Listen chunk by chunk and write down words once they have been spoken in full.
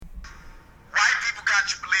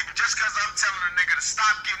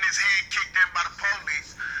stop getting his head kicked in by the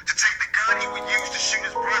police, to take the gun he would use to shoot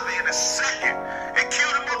his brother in a second and kill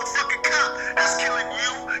the motherfucking cop that's killing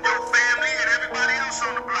you, your family, and everybody else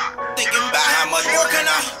on the block. Thinking about how much more can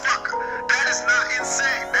I? That is not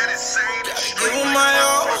insane. That is sane. Give him my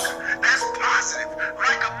all. That's positive,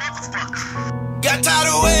 like a motherfucker. Got tired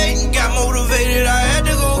of waiting, got motivated, I had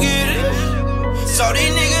to go get it. Saw these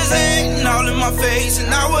niggas hating all in my face and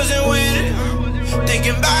I wasn't with it.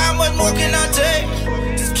 Thinking about how much more can I take?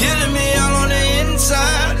 It's killing me all on the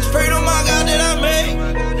inside. Just pray to my God that I make.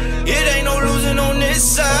 It ain't no losing on this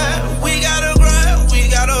side. We gotta grind,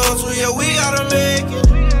 we gotta hustle, yeah, we gotta make it.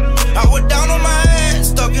 I was down on my ass,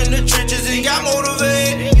 stuck in the trenches and got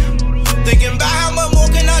motivated. Thinking about how much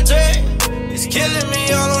more can I take? It's killing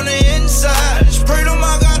me all on the inside. Just pray to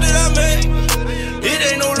my God that I make.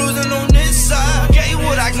 It ain't no losing on this side. Gave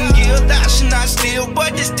what I can give, that should not steal,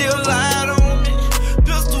 but they still lied on me.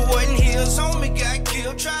 Pistol wasn't heels on me, got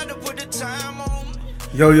killed, tried to put the time on me.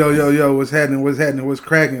 Yo, what's happening? What's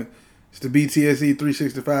cracking? It's the BTSE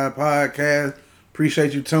 365 podcast.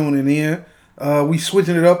 Appreciate you tuning in. We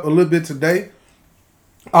switching it up a little bit today.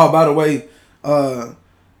 Oh, by the way, the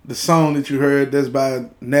song that you heard, that's by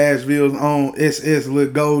Nashville's own SS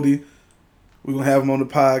Lil Goldie. We're going to have him on the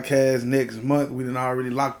podcast next month. We done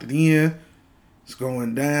already locked it in. It's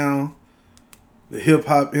going down. The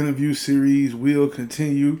hip-hop interview series will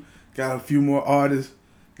continue. Got a few more artists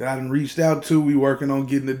that I done reached out to. We working on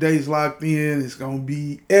getting the dates locked in. It's going to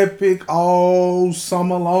be epic all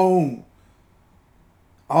summer long.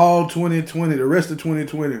 All 2020, the rest of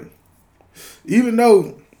 2020. Even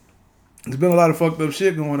though there's been a lot of fucked up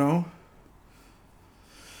shit going on.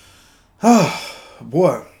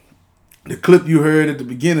 Boy, the clip you heard at the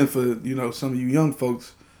beginning for, some of you young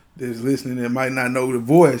folks that's listening that might not know the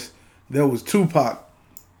voice, that was Tupac.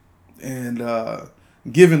 And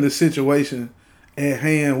given the situation at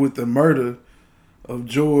hand with the murder of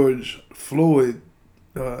George Floyd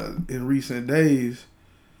in recent days,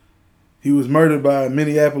 he was murdered by a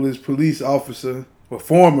Minneapolis police officer, or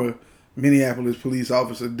former Minneapolis police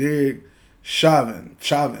officer, Derek Chauvin.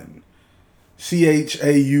 Chauvin.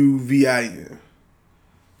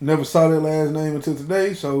 Never saw that last name until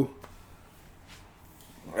today, so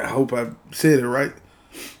I hope I said it right.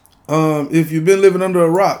 If you've been living under a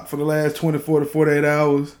rock for the last 24 to 48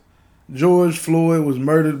 hours, George Floyd was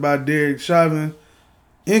murdered by Derek Chauvin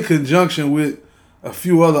in conjunction with a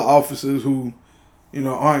few other officers who,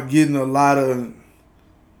 aren't getting a lot of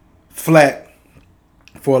flack,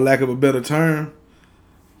 for lack of a better term.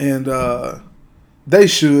 And they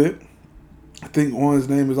should. I think one's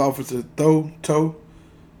name is Officer Tao.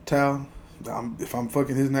 If I'm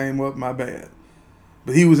fucking his name up, my bad.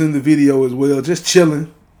 But he was in the video as well, just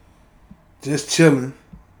chilling. Nothing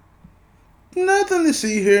to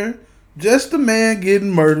see here. Just a man getting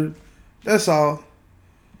murdered. That's all.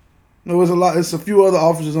 It's a few other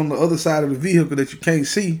officers on the other side of the vehicle that you can't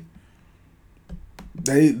see.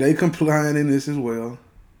 They complying in this as well.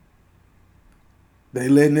 They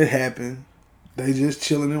letting it happen. They just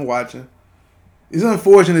chilling and watching. It's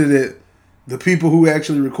unfortunate that the people who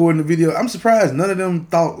actually recording the video, I'm surprised none of them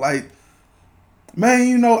thought like,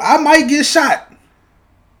 man, I might get shot.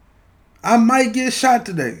 I might get shot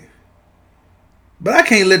today. But I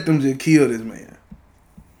can't let them just kill this man.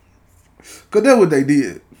 Because that's what they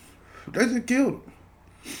did. They just killed him.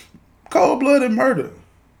 Cold-blooded murder.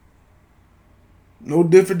 No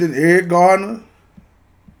different than Eric Garner.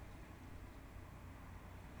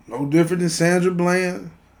 No different than Sandra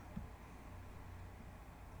Bland.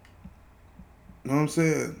 You know what I'm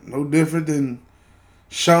saying? No different than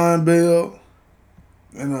Sean Bell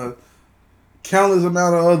and a countless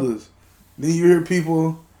amount of others. Then you hear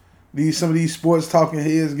people, some of these sports talking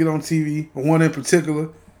heads get on TV. One in particular,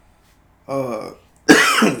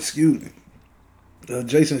 excuse me,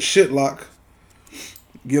 Jason Shitlock,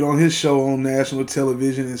 get on his show on national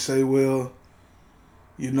television and say, well,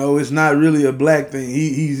 it's not really a black thing.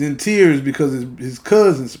 He's in tears because his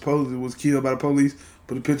cousin supposedly was killed by the police.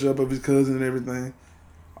 Put a picture up of his cousin and everything.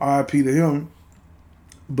 R.I.P. to him.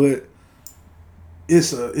 But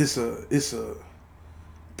it's a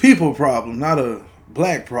people problem, not a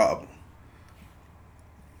black problem.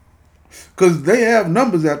 Because they have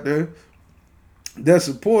numbers out there that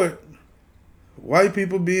support white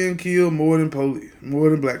people being killed more than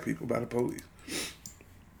black people by the police.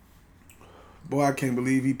 Boy, I can't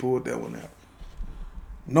believe he pulled that one out.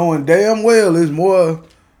 Knowing damn well there's more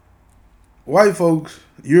white folks,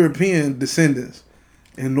 European descendants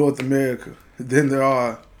in North America than there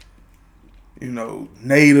are,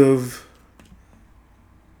 native,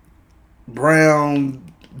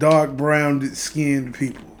 brown, dark brown skinned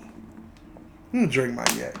people. I'm gonna drink my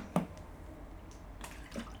yak.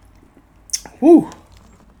 Woo.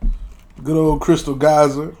 Good old Crystal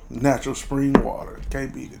Geyser, natural spring water.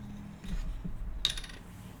 Can't beat it.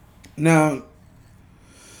 Now,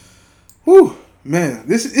 whew, man,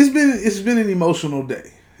 it's been an emotional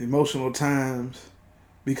day, emotional times,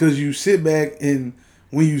 because you sit back and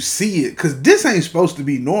when you see it, because this ain't supposed to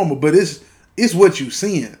be normal, but it's what you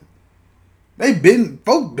seeing.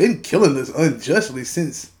 Folk been killing us unjustly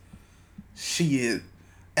since shit.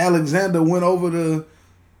 Alexander went over to, you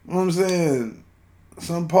know what I'm saying,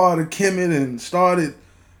 some part of Kemet and started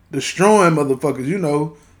destroying motherfuckers. You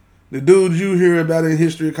know, the dudes you hear about in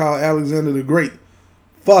history called Alexander the Great.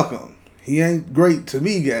 Fuck him. He ain't great to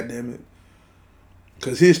me, goddammit.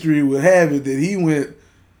 Because history would have it that he went,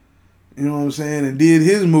 you know what I'm saying, and did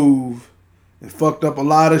his move and fucked up a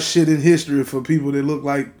lot of shit in history for people that look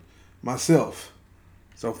like myself.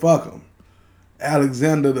 So fuck him.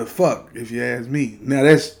 Alexander the fuck, if you ask me. Now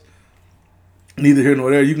that's neither here nor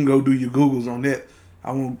there. You can go do your Googles on that.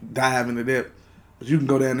 I won't dive into that. But you can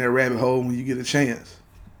go down that rabbit hole when you get a chance.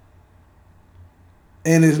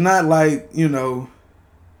 And it's not like, you know,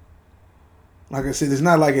 like I said, it's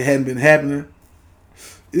not like it hadn't been happening.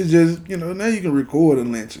 It's just, you know, now you can record a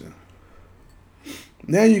lynching.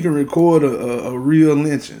 Now you can record a real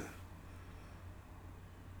lynching.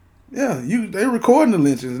 Yeah, they recording the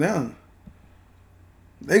lynchings now.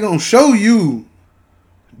 They gonna show you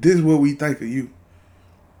this is what we think of you.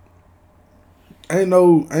 Ain't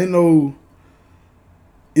no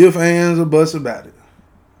if, ands, or buts about it.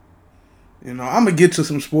 You know, I'm gonna get to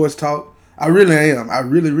some sports talk. I really am. I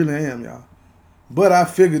really, really am, y'all. But I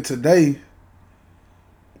figured today,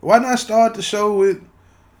 why not start the show with,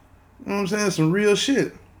 you know what I'm saying, some real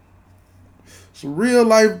shit. Some real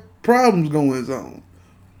life problems going on.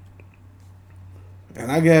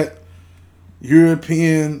 And I got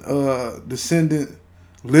European descendant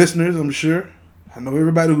listeners, I'm sure. I know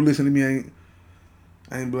everybody who listens to me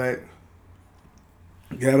ain't black.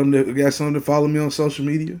 Got some that follow me on social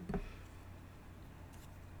media.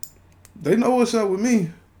 They know what's up with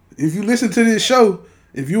me. If you listen to this show,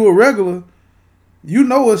 if you a regular, you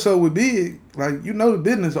know what's up with Big. Like, you know the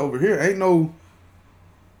business over here. Ain't no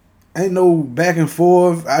back and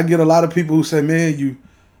forth. I get a lot of people who say, man, you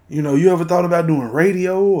know, you ever thought about doing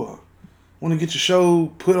radio or want to get your show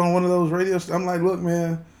put on one of those radios? I'm like, look,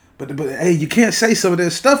 man, but hey, you can't say some of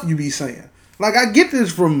that stuff you be saying. Like, I get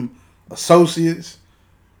this from associates,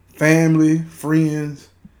 family, friends,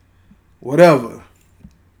 whatever.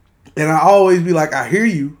 And I always be like, I hear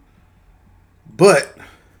you, but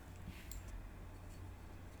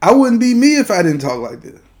I wouldn't be me if I didn't talk like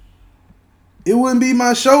this. It wouldn't be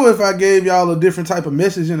my show if I gave y'all a different type of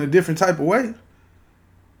message in a different type of way.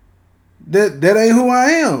 That ain't who I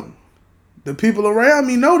am. The people around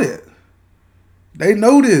me know that. They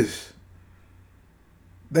know this.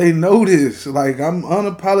 They know this. Like, I'm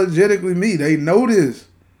unapologetically me. They know this.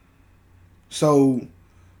 So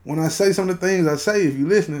when I say some of the things I say, if you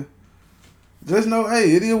listening, just know,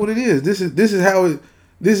 hey, it is what it is. This is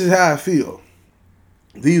how I feel.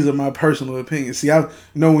 These are my personal opinions. See, you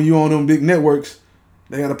know, when you on them big networks,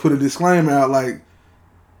 they got to put a disclaimer out like,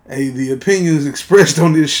 hey, the opinions expressed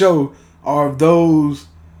on this show are of those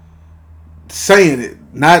saying it,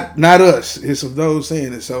 not us. It's of those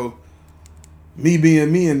saying it. So, me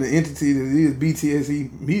being me and the entity that is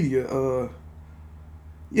BTSE Media,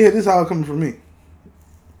 yeah, this all coming from me.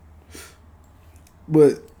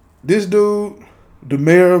 But this dude, the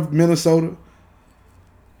mayor of Minnesota,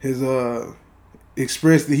 has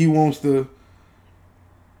expressed that he wants the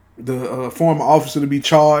former officer to be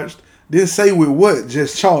charged. Didn't say with what,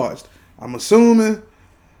 just charged. I'm assuming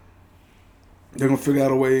they're gonna figure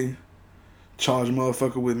out a way, charge a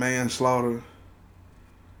motherfucker with manslaughter,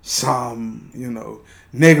 some, you know,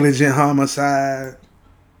 negligent homicide,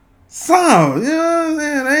 some, you know what I'm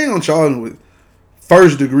saying? They ain't gonna charge him with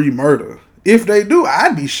first degree murder. If they do,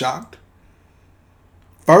 I'd be shocked.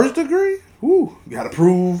 First degree? Whoo, you gotta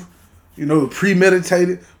prove, you know,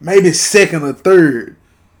 premeditated, maybe second or third.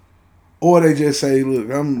 Or they just say, look,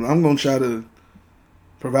 I'm gonna try to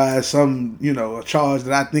provide some, you know, a charge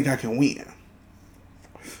that I think I can win.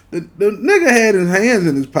 The nigga had his hands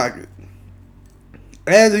in his pocket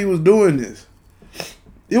as he was doing this.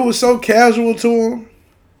 It was so casual to him.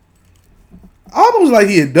 Almost like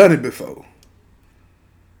he had done it before.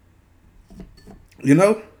 You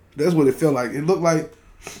know? That's what it felt like. It looked like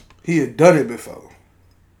he had done it before.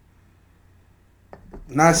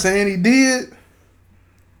 Not saying he did.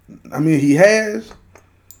 I mean, he has.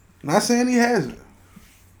 Not saying he hasn't.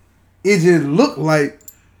 It just looked like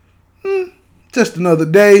just another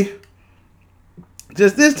day.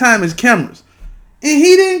 Just this time it's cameras. And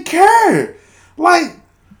he didn't care. Like,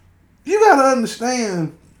 you gotta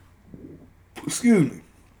understand. Excuse me.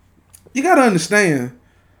 You gotta understand.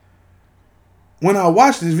 When I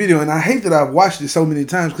watch this video, and I hate that I've watched it so many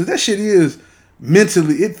times, because that shit is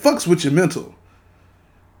mentally, it fucks with your mental.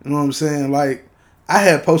 You know what I'm saying? Like, I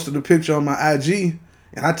had posted a picture on my IG,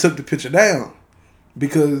 and I took the picture down.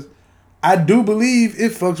 Because I do believe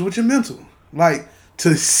it fucks with your mental. Like,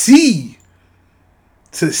 to see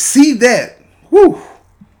that, whoo,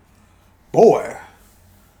 boy.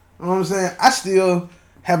 You know what I'm saying? I still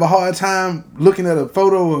have a hard time looking at a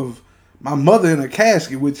photo of my mother in a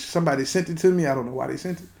casket, which somebody sent it to me. I don't know why they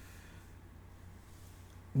sent it.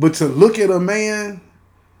 But to look at a man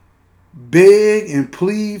beg and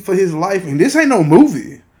plead for his life, and this ain't no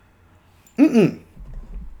movie. This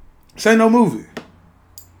ain't no movie.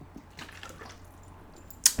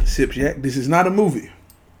 Sip Jack, this is not a movie.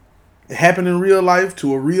 It happened in real life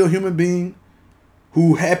to a real human being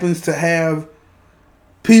who happens to have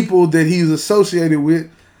people that he's associated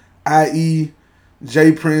with, i.e.,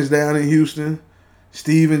 Jay Prince down in Houston,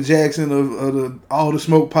 Steven Jackson of the All the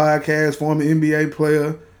Smoke podcast, former NBA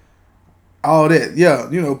player, all that. Yeah,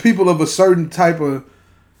 you know, people of a certain type of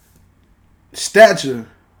stature,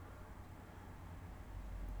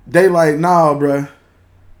 they like, nah, bruh.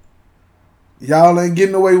 Y'all ain't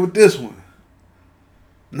getting away with this one.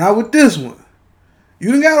 Not with this one.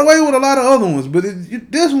 You done got away with a lot of other ones, but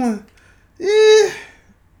this one,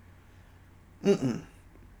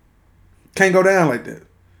 can't go down like that.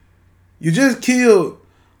 You just killed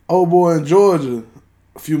old boy in Georgia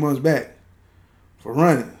a few months back for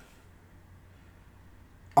running.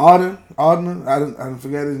 Auden, I didn't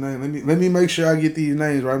forget his name. Let me make sure I get these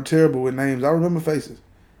names right. I'm terrible with names. I remember faces,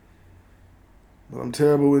 but I'm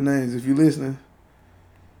terrible with names. If you're listening,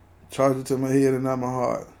 charge it to my head and not my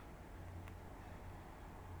heart.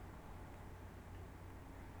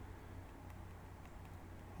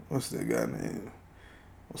 What's that guy name?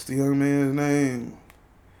 What's the young man's name?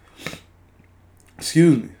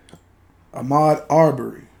 Excuse me. Ahmaud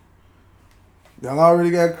Arbery. Y'all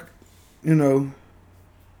already got, y'all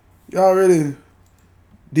already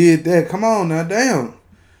did that. Come on now, damn.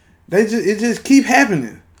 It just keep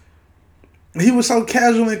happening. He was so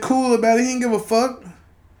casual and cool about it, he didn't give a fuck.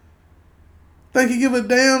 Think he give a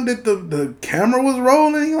damn that the camera was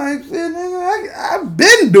rolling? He like, shit, nigga, I've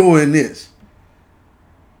been doing this.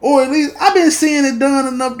 Or at least I've been seeing it done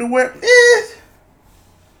enough to where,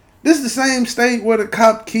 this is the same state where the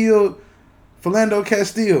cop killed Philando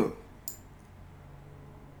Castile,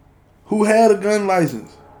 who had a gun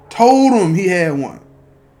license. Told him he had one.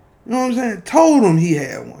 You know what I'm saying? Told him he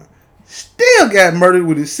had one. Still got murdered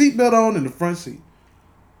with his seatbelt on in the front seat.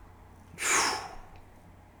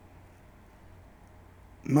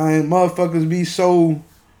 Man, motherfuckers be so...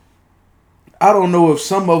 I don't know if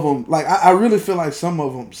some of them... Like, I really feel like some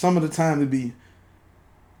of them, some of the time to be...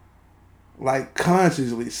 Like,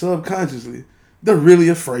 consciously, subconsciously, they're really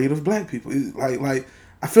afraid of black people. Like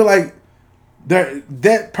I feel like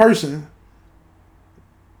that person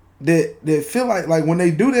that feel like when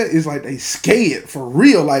they do that, it's like they scared for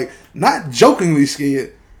real. Like, not jokingly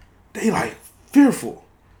scared. They like fearful.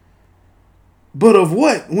 But of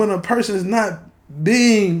what? When a person is not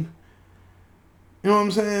being... You know what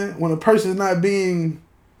I'm saying? When a person is not being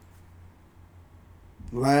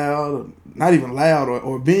loud, or not even loud,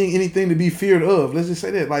 or being anything to be feared of. Let's just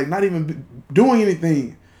say that. Like, not even doing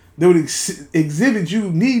anything that would exhibit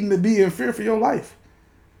you needing to be in fear for your life.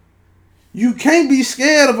 You can't be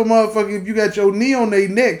scared of a motherfucker if you got your knee on their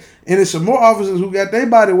neck and there's some more officers who got their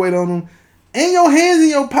body weight on them and your hands in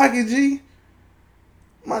your pocket, G.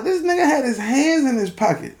 This nigga had his hands in his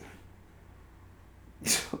pocket.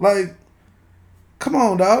 Like, come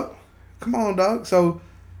on, dog. Come on, dog. So,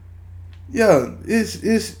 yeah,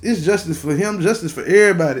 it's justice for him, justice for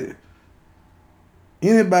everybody.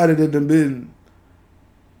 Anybody that done been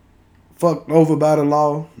fucked over by the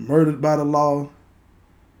law, murdered by the law,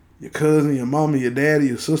 your cousin, your mama, your daddy,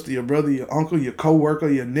 your sister, your brother, your uncle, your co-worker,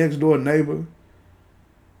 your next door neighbor.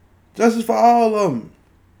 Justice for all of them.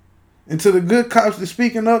 And to the good cops that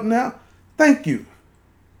speaking up now, thank you.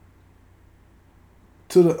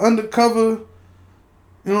 To the undercover,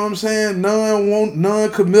 you know what I'm saying,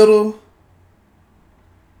 non-committal,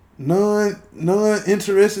 none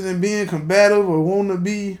interested in being combative or wanting to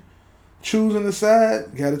be choosing a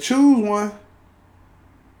side, gotta choose one.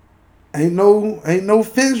 Ain't no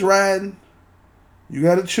fence riding. You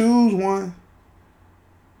gotta choose one.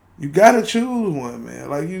 You gotta choose one, man.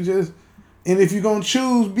 Like, you just... And if you're gonna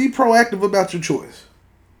choose, be proactive about your choice.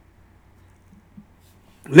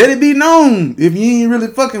 Let it be known if you ain't really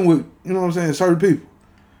fucking with, you know what I'm saying, certain people.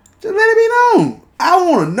 Just let it be known. I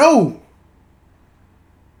want to know.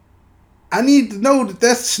 I need to know that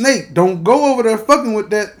that's a snake. Don't go over there fucking with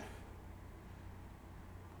that.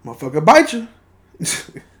 Motherfucker bite you. You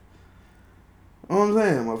know what I'm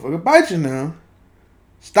saying? Motherfucker bite you now.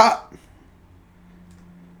 Stop.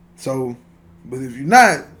 So, but if you're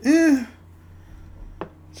not, just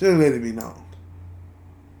let it be known.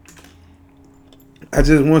 I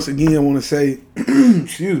just once again want to say,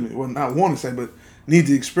 excuse me, well, not want to say, but need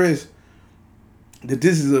to express that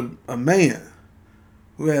this is a man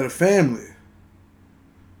who had a family,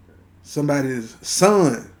 somebody's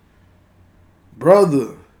son,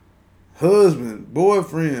 brother, husband,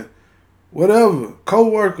 boyfriend, whatever,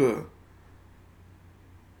 co-worker,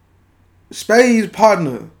 spades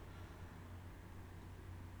partner,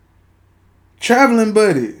 traveling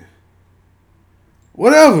buddy,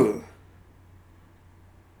 whatever.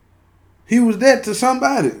 He was that to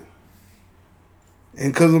somebody.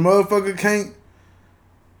 And because a motherfucker can't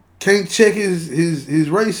check his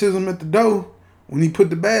racism at the door when he put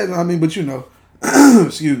the badge on. I mean, but you know,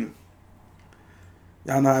 excuse me.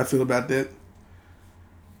 Y'all know how I feel about that.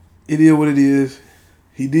 It is what it is.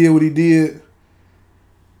 He did what he did.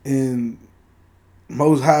 And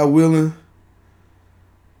Most High willing,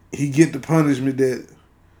 he get the punishment that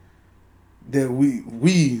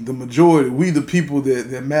we the majority, we the people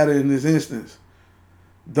that matter in this instance.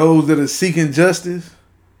 Those that are seeking justice,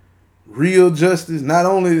 real justice. Not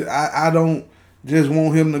only, I don't just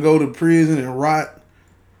want him to go to prison and rot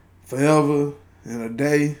forever in a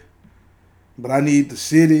day, but I need the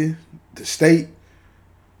city, the state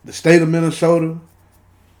of Minnesota.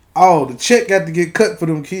 Oh, the check got to get cut for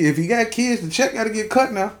them kids. If he got kids, the check got to get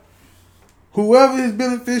cut now. Whoever his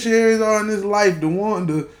beneficiaries are in his life,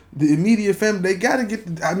 the immediate family, they got to get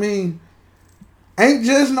ain't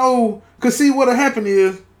just no, because see what'll happen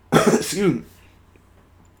is, excuse me,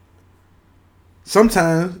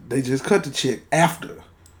 sometimes they just cut the check after.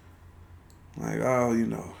 Like, oh,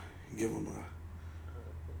 give them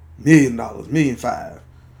 $1 million, $1.5 million, $12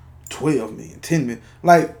 million, $10 million.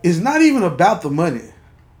 Like, it's not even about the money.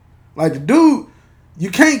 Like, the dude,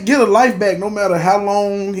 you can't get a life back no matter how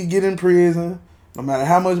long he get in prison, no matter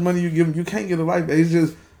how much money you give him, you can't get a life back. It's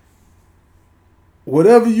just,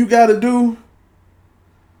 whatever you got to do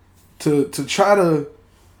to try to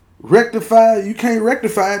rectify, you can't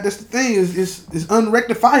rectify it. That's the thing, it's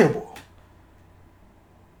unrectifiable.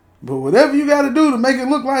 But whatever you got to do to make it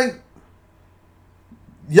look like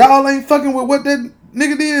y'all ain't fucking with what that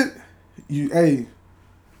nigga did,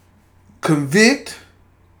 convict,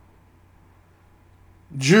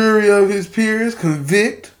 jury of his peers,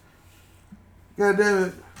 convict. God damn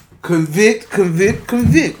it. Convict.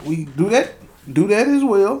 We do that as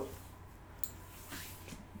well.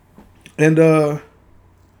 And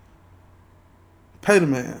pay the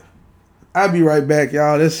man. I'll be right back,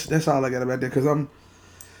 y'all. That's all I got about that, because I'm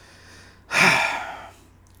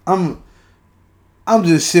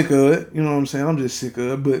just sick of it. You know what I'm saying? I'm just sick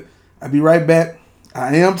of it. But I'll be right back.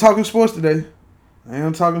 I am talking sports today.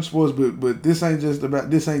 But this ain't just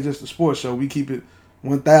a sports show. We keep it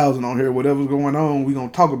 1,000 on here. Whatever's going on, we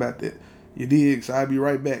gonna talk about that. You dig? So I'll be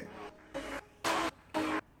right back.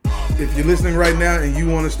 If you're listening right now and you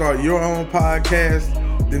want to start your own podcast,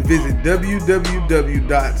 then visit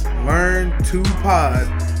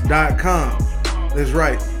www.learn2pod.com. That's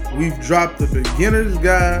right. We've dropped the beginner's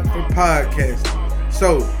guide for podcasting.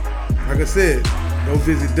 So, like I said, go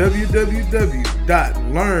visit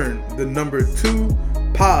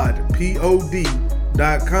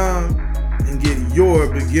www.learn2pod.com and get your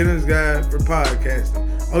beginner's guide for podcasting.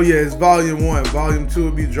 Oh yeah, it's volume 1. Volume 2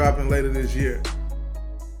 will be dropping later this year.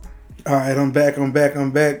 All right, I'm back.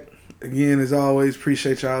 Again, as always,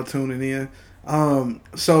 appreciate y'all tuning in.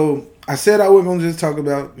 So I said I was gonna just talk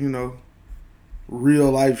about, real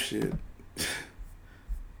life shit.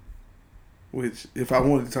 Which, if I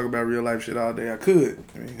wanted to talk about real life shit all day, I could.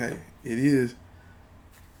 I mean, hey, it is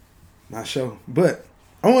my show. But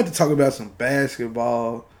I wanted to talk about some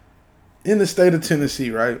basketball in the state of Tennessee,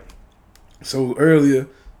 right? So earlier,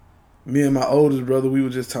 me and my oldest brother, we were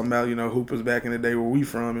just talking about, hoopers back in the day where we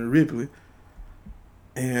from in Ripley.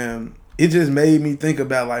 And it just made me think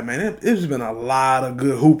about, like, man, it's been a lot of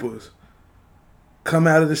good hoopers come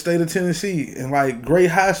out of the state of Tennessee, and, like,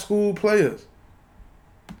 great high school players.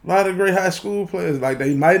 A lot of great high school players. Like,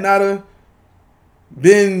 they might not have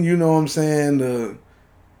been, the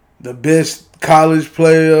best college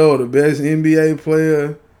player or the best NBA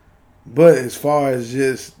player, but as far as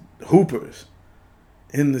just hoopers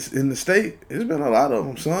in the state, it's been a lot of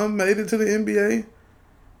them. Some made it to the NBA.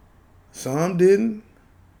 Some didn't.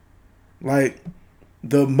 Like,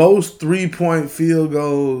 the most 3-point field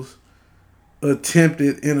goals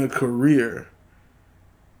attempted in a career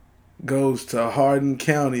goes to Hardin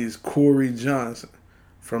County's Corey Johnson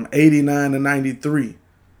from 89 to 93.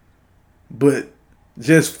 But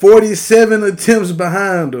just 47 attempts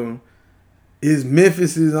behind him is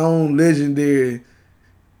Memphis's own legendary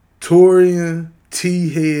Torian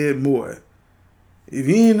T-Head Moore. If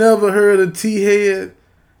you ain't never heard of T-Head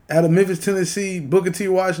out of Memphis, Tennessee, Booker T.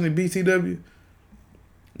 Washington, BTW,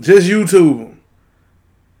 just YouTube him.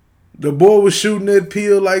 The boy was shooting that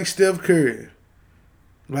pill like Steph Curry.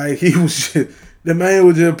 Like he was, the man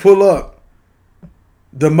would just pull up.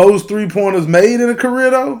 The most 3-pointers made in a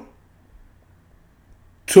career though,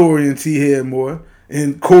 Torian T-Head Moore.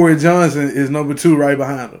 And Corey Johnson is number 2 right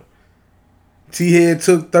behind him. T-Head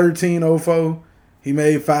took 1304. He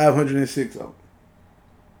made 506 of them.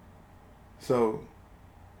 So,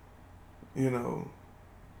 you know,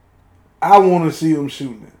 I want to see him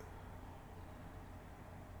shooting it.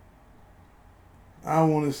 I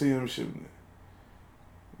want to see him shooting it.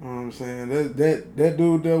 You know what I'm saying? That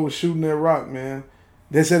dude that was shooting that rock, man.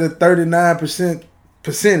 That's at a 39%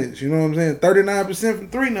 percentage. You know what I'm saying? 39% from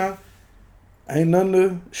 3 now. Ain't nothing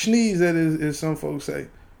to sneeze at, as some folks say.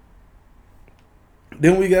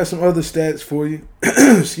 Then we got some other stats for you.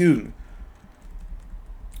 Excuse me.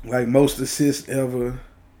 Like most assists ever.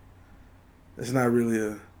 It's not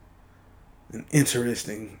really an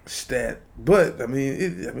interesting stat. But, I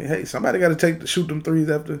mean, hey, somebody got to shoot them threes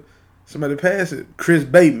after somebody pass it. Chris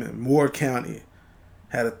Bateman, Moore County,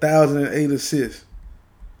 had 1,008 assists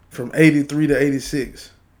from 83 to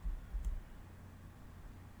 86.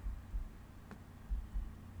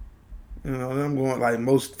 You know, I'm going like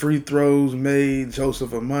most free throws made.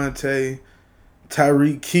 Joseph Amante.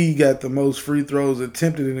 Tyreek Key got the most free throws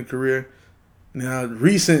attempted in a career. Now,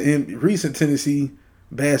 recent Tennessee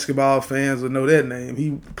basketball fans will know that name.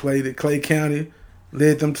 He played at Clay County,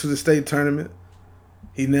 led them to the state tournament.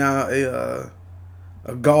 He now a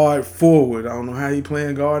guard forward. I don't know how he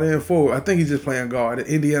playing guard and forward. I think he's just playing guard at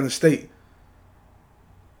Indiana State.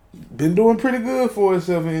 Been doing pretty good for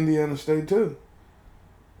himself in Indiana State too.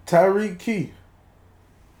 Tyreek Key.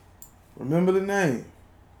 Remember the name.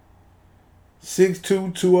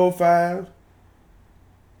 6'2", 205.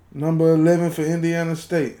 Number 11 for Indiana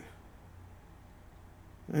State.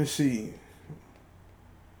 Let's see.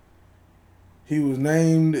 He was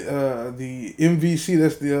named the MVC,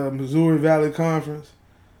 that's the Missouri Valley Conference.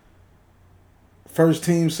 First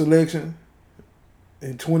team selection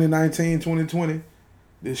in 2019-2020.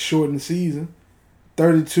 This shortened season.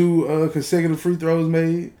 32 consecutive free throws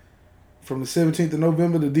made from the 17th of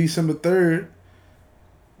November to December 3rd.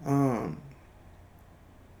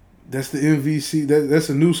 That's the MVC. That's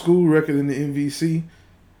a new school record in the MVC.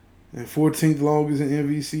 And 14th longest in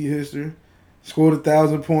MVC history. Scored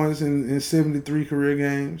 1,000 points in 73 career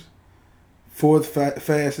games. 4th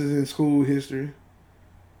fastest in school history.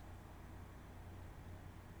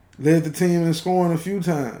 Led the team in scoring a few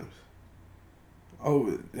times.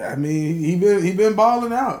 Oh, I mean, he been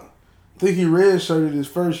balling out. I think he redshirted his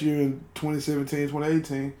first year in 2017,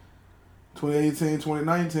 2018. 2018,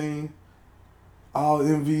 2019. All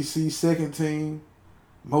MVC second team.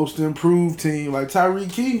 Most improved team. Like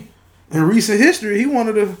Tyreek Key. In recent history, he one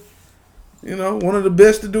of the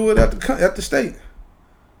best to do it at the state.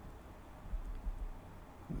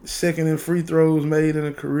 Second in free throws made in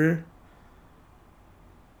a career.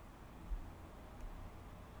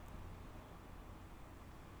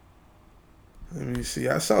 Let me see.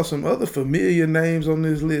 I saw some other familiar names on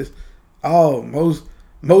this list. Oh,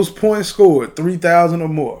 most points scored, 3,000 or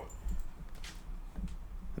more.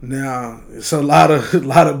 Now, it's a lot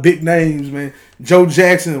of big names, man. Joe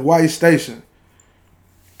Jackson, White Station,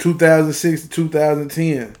 2006 to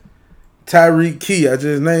 2010. Tyreek Key, I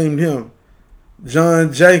just named him.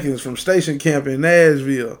 John Jenkins from Station Camp in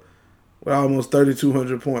Nashville with almost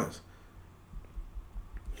 3,200 points.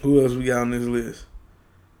 Who else we got on this list?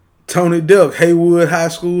 Tony Delk, Haywood High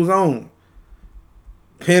School's own.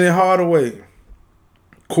 Penny Hardaway.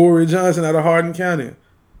 Corey Johnson out of Hardin County.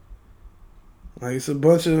 Like, it's a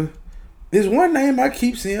bunch of... There's one name I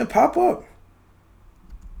keep seeing pop up.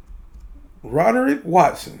 Roderick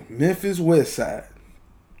Watson, Memphis West Side.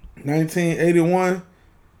 1981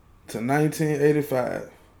 to 1985.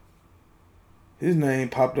 His name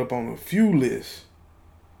popped up on a few lists.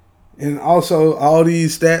 And also, all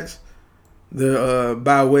these stats, they're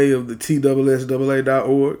by way of the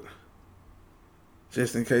TSSAA.org.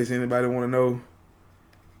 Just in case anybody want to know,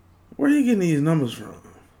 where are you getting these numbers from?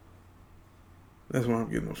 That's where I'm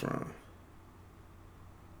getting them from.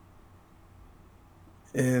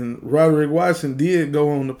 And Roderick Watson did go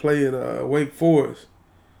on to play at Wake Forest.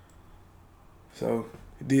 So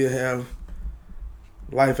he did have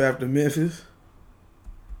Life After Memphis.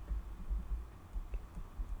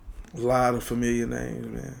 A lot of familiar names,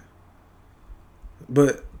 man.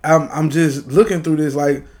 But I'm just looking through this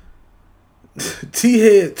like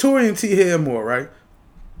Torian T. Head Moore, right?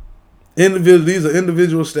 These are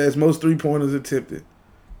individual stats, most 3-pointers attempted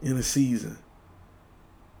in a season.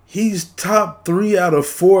 He's top 3 out of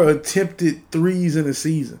 4 attempted threes in a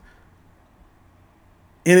season.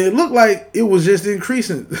 And it looked like it was just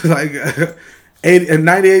increasing. Like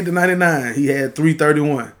 98 to 99, he had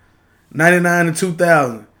 331. 99 to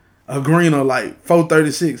 2000, a greener light,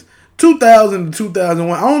 436. 2000 to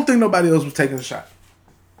 2001, I don't think nobody else was taking a shot.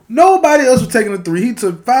 Nobody else was taking a three. He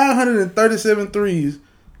took 537 threes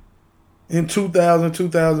in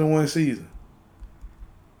 2000-2001 season.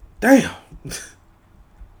 Damn.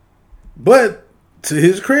 But to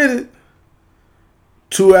his credit,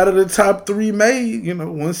 2 out of the top 3 made,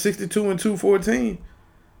 162 and 214.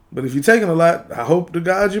 But if you're taking a lot, I hope to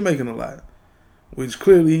God you're making a lot. Which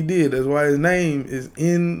clearly he did. That's why his name is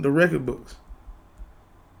in the record books.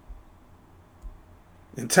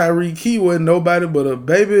 And Tyreek Key wasn't nobody but a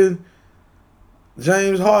baby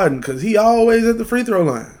James Harden, because he always at the free throw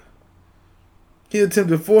line. He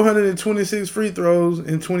attempted 426 free throws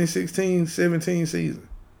in 2016-17 season.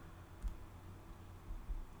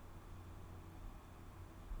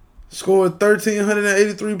 Scored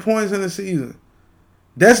 1,383 points in the season.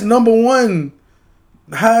 That's number 1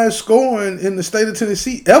 highest scoring in the state of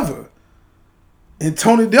Tennessee ever. And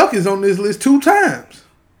Tony Delk is on this list 2 times.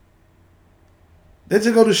 That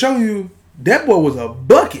just go to show you that boy was a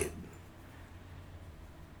bucket.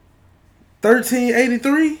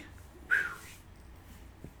 1,383.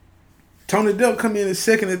 Tony Delk come in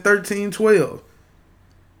second at 1,312.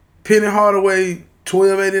 Penny Hardaway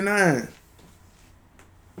 1,289.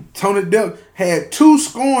 Tony Delk had 2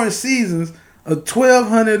 scoring seasons of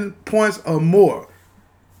 1,200 points or more.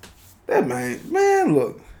 That man,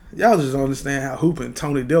 look, y'all just don't understand how hooping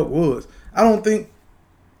Tony Delk was. I don't think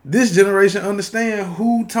this generation understand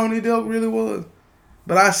who Tony Delk really was.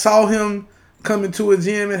 But I saw him come into a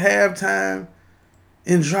gym at halftime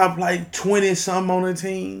and drop like 20-something on a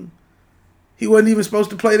team. He wasn't even supposed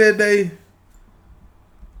to play that day.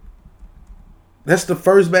 That's the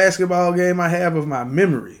first basketball game I have of my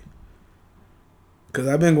memory. Because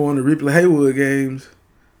I've been going to Ripley Haywood games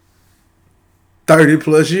 30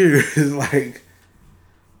 plus years. Like,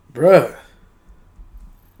 bruh.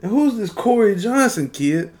 And who's this Corey Johnson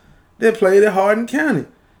kid that played at Hardin County?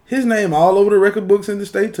 His name all over the record books in the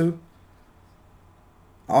state too.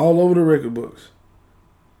 All over the record books.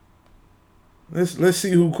 Let's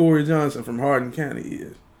see who Corey Johnson from Hardin County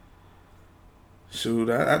is. Shoot,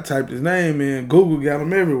 I typed his name in. Google got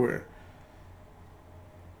him everywhere.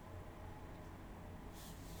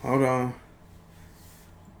 Hold on.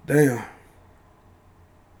 Damn.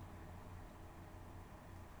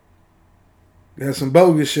 Got some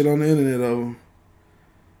bogus shit on the internet of him.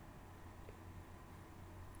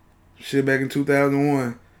 Shit back in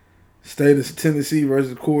 2001. State of Tennessee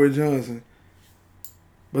versus Corey Johnson.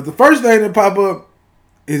 But the first thing that pop up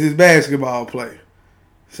is his basketball play.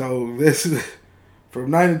 So this is from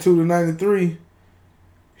 92 to 93.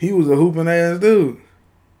 He was a hooping ass dude.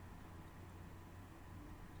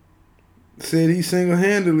 Said he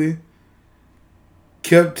single-handedly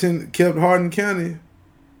kept Hardin County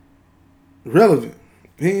relevant.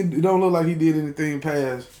 He don't look like he did anything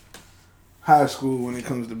past high school when it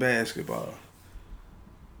comes to basketball.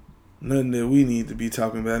 Nothing that we need to be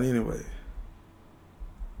talking about anyway.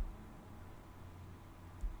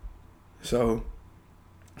 So,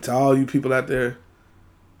 to all you people out there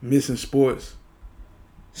missing sports,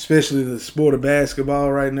 especially the sport of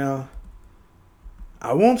basketball right now,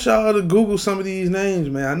 I want y'all to Google some of these names,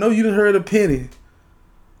 man. I know you done heard of Penny,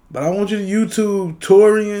 but I want you to YouTube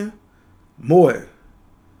Torian Moore.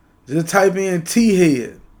 Just type in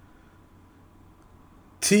T-Head.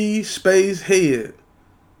 T-Head.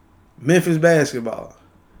 Memphis basketball.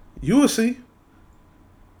 You will see.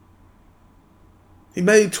 He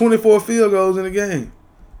made 24 field goals in the game.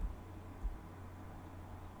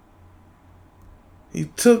 He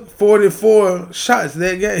took 44 shots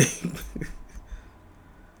that game.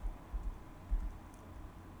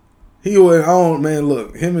 He went on, man,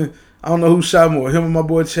 look. I don't know who shot more. Him and my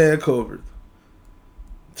boy Chad Colbert.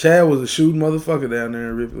 Chad was a shooting motherfucker down there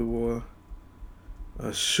in Ripley, boy.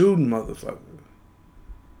 A shooting motherfucker.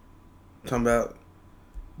 Talking about,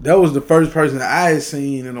 that was the first person that I had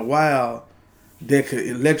seen in a while that could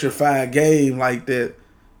electrify a game like that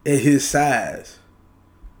at his size.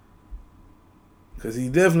 Because he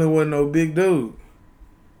definitely wasn't no big dude.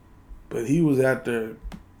 But he was out there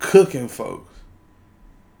cooking folks.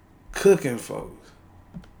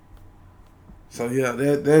 So yeah,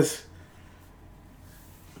 that's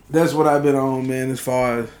what I've been on, man. As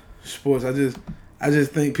far as sports, I just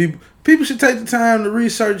think people should take the time to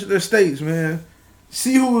research their states, man.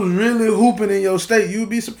 See who's really hooping in your state. You'd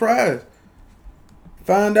be surprised.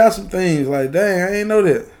 Find out some things like, dang, I ain't know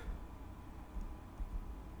that.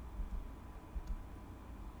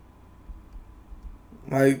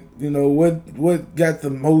 Like, you know, what got the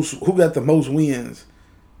most? Who got the most wins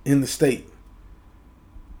in the state?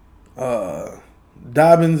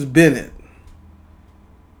 Dobbins Bennett.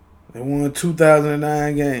 They won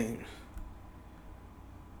 2009 games.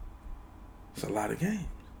 It's a lot of games.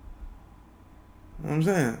 You know what I'm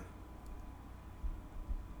saying?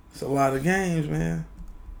 It's a lot of games, man.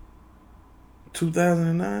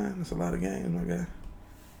 2009, that's a lot of games, my guy.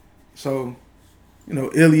 So, you know,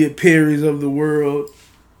 Elliot Perry's of the world.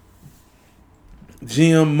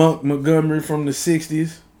 Jim Monk Montgomery from the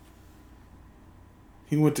 60s.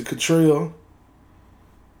 He went to Cottrell.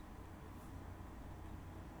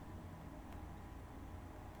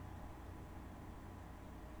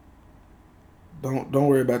 Don't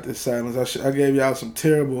worry about this silence. I gave y'all some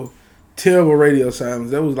terrible radio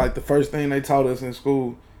silence. That was like the first thing they taught us in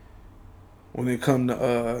school when it come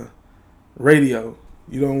to radio.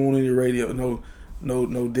 You don't want any radio, no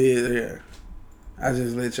dead air. I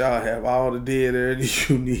just let y'all have all the dead air that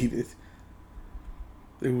you needed.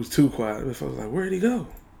 It was too quiet. I was like, where'd he go?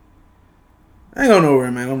 I ain't going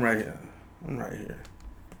nowhere, man. I'm right here.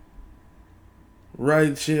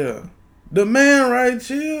 Right here. The man right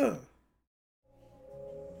here.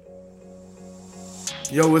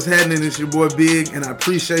 Yo, what's happening? It's your boy Big, and I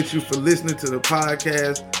appreciate you for listening to the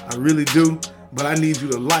podcast. I really do. But I need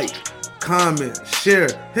you to like, comment, share.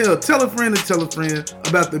 Hell, tell a friend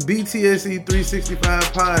about the BTSE 365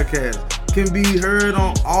 podcast. Can be heard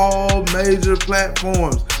on all major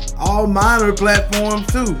platforms, all minor platforms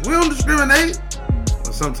too. We don't discriminate.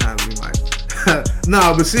 Well, sometimes we might.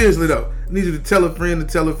 No, but seriously though, I need you to tell a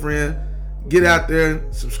friend. Get out there,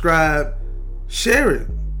 subscribe, share it.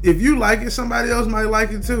 If you like it, somebody else might like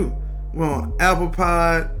it too. We're on Apple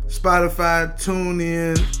Pod, Spotify,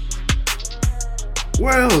 TuneIn.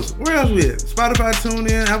 Where else we at? Spotify,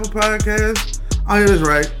 TuneIn, Apple Podcasts. Oh yeah, that's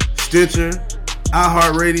right. Stitcher,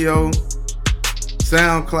 iHeartRadio,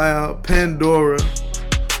 SoundCloud, Pandora.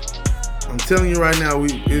 I'm telling you right now,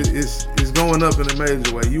 it's going up in a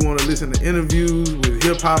major way. You want to listen to interviews with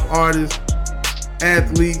hip hop artists,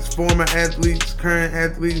 athletes, former athletes, current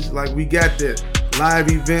athletes. Like, we got that.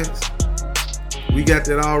 Live events. We got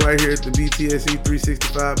that all right here at the BTSE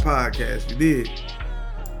 365 podcast. You did.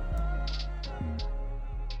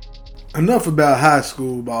 Enough about high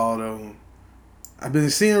school ball, though. I've been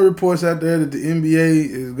seeing reports out there that the NBA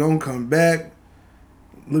is going to come back.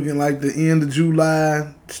 Looking like the end of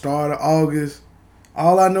July, start of August.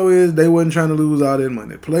 All I know is they wasn't trying to lose all that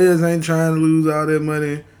money. Players ain't trying to lose all that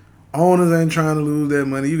money. Owners ain't trying to lose that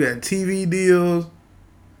money. You got TV deals,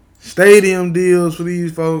 stadium deals for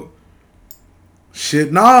these folks.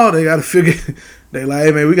 Shit, no, they got to figure. They like,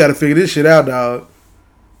 hey, man, we got to figure this shit out, dog.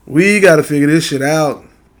 We got to figure this shit out.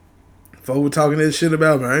 Folks were talking that shit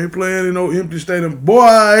about, man, I ain't playing in no empty stadium.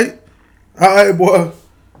 Boy, all right, boy.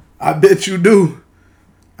 I bet you do.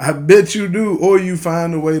 Or you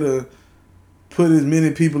find a way to put as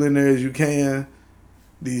many people in there as you can.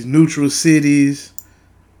 These neutral cities.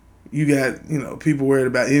 You got, people worried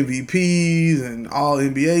about MVPs and all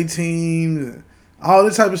NBA teams and all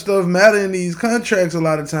this type of stuff matter in these contracts a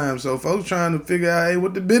lot of times. So folks trying to figure out, hey,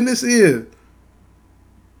 what the business is.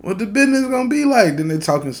 What the business going to be like. Then they're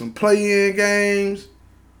talking some play-in games.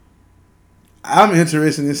 I'm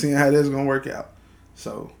interested in seeing how that's going to work out.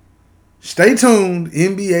 So stay tuned.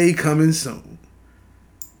 NBA coming soon.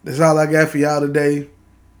 That's all I got for y'all today.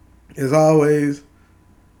 As always,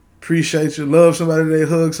 appreciate you. Love somebody today.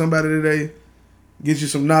 Hug somebody today. Get you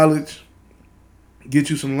some knowledge. Get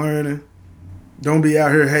you some learning. Don't be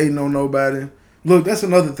out here hating on nobody. Look, that's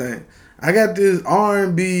another thing. I got this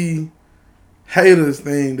R&B haters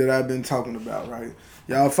thing that I've been talking about, right?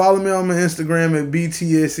 Y'all follow me on my Instagram at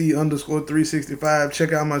BTSE_365.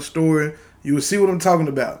 Check out my story. You will see what I'm talking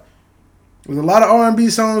about. There's a lot of R&B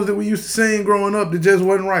songs that we used to sing growing up that just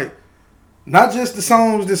wasn't right. Not just the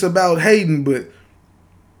songs that's about hating, but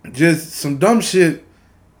just some dumb shit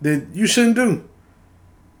that you shouldn't do.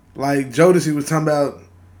 Like Jodeci was talking about,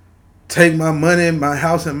 take my money, my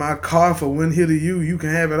house, and my car for one hit of you. You can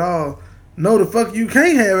have it all. No, the fuck you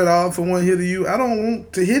can't have it all for one hit of you. I don't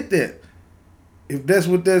want to hit that. If that's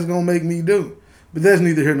what that's going to make me do. But that's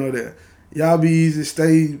neither here nor there. Y'all be easy.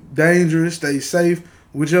 Stay dangerous. Stay safe.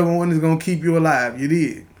 Whichever one is going to keep you alive. You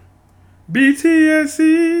did.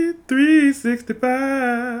 BTSE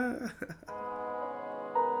 365.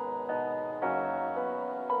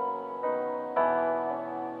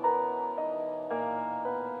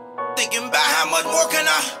 how much more can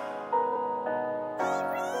I?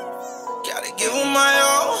 Gotta give them my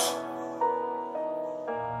all.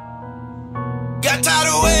 Got tired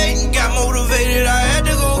of waiting, got motivated, I had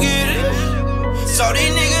to go get it. Saw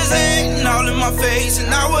these niggas hating all in my face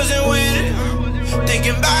and I wasn't with it.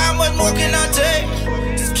 Thinking about how much more can I take?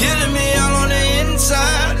 It's killing me all on the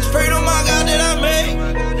inside. Just pray to my God that I make.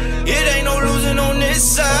 It ain't no losing on this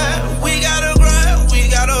side. We gotta grind, we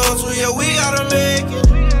gotta hustle, yeah, we gotta make it.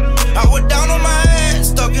 I was down on my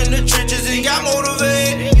ass, stuck in the trenches and got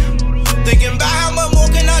motivated. Thinking about how much more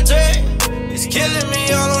can I take? It's killing me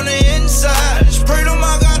all on the inside. Just pray to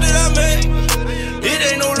my God that I make it. It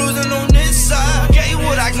ain't no losing on this side. Gave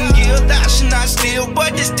what I can give, thou should not steal,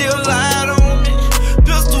 but they still lied on me.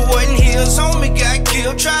 Pistol wasn't heels on me, got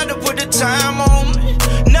killed, tried to put the time on me.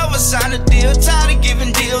 Never signed a deal, tired of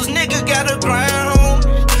giving deals, nigga gotta grind on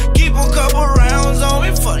me. Keep a couple rounds on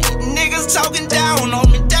me, for these niggas talking down on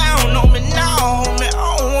me now, homie.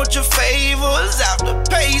 I don't want your favors, after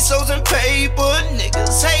pesos and paper,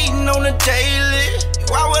 niggas hating on the daily.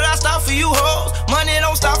 Why would I stop for you hoes? Money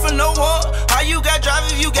don't stop for no one. How you got drive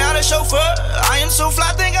if you got a chauffeur? I am so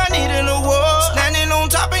fly, think I need an award. Standing on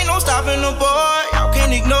top, ain't no stopping the boy. Y'all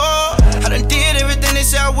can't ignore. I done did everything they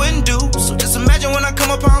said I wouldn't do. So just imagine when I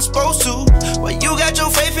come up, I'm supposed to. Well, you got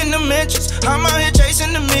your faith in the mentions. I'm out here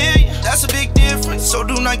chasing the million. That's a big difference. So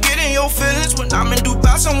do not get in your feelings. When I'm in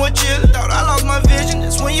Dubai, somewhere chillin'. Thought I lost my vision.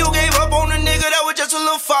 That's when you gave up on a nigga that was just a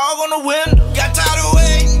little fog on the window. Got tired of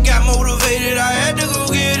waiting, got motivated, I had to go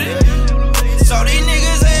get it. Saw these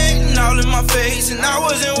niggas hating all in my face and I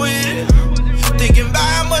wasn't with it. Thinking about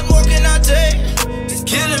how much more can I take? It's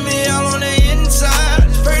killing me all on the inside.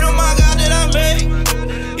 Just pray to my God that I make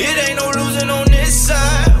it. Ain't no losing on this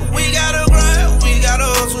side. We gotta grind, we gotta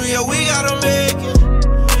hustle, yeah, we gotta make it.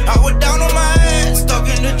 I was down on my ass, stuck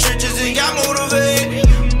in the trenches and got motivated.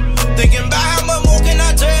 Thinking about how much more can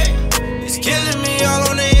I take? It's killing me all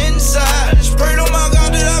on the inside. Just pray to my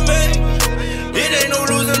God that I make it. Ain't no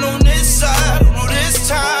losing on this side, no this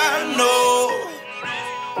time, no.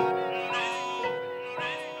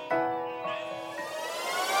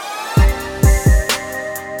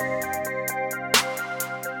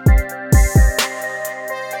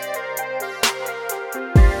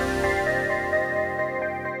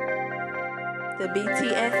 The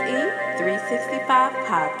BTSE 365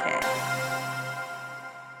 Podcast.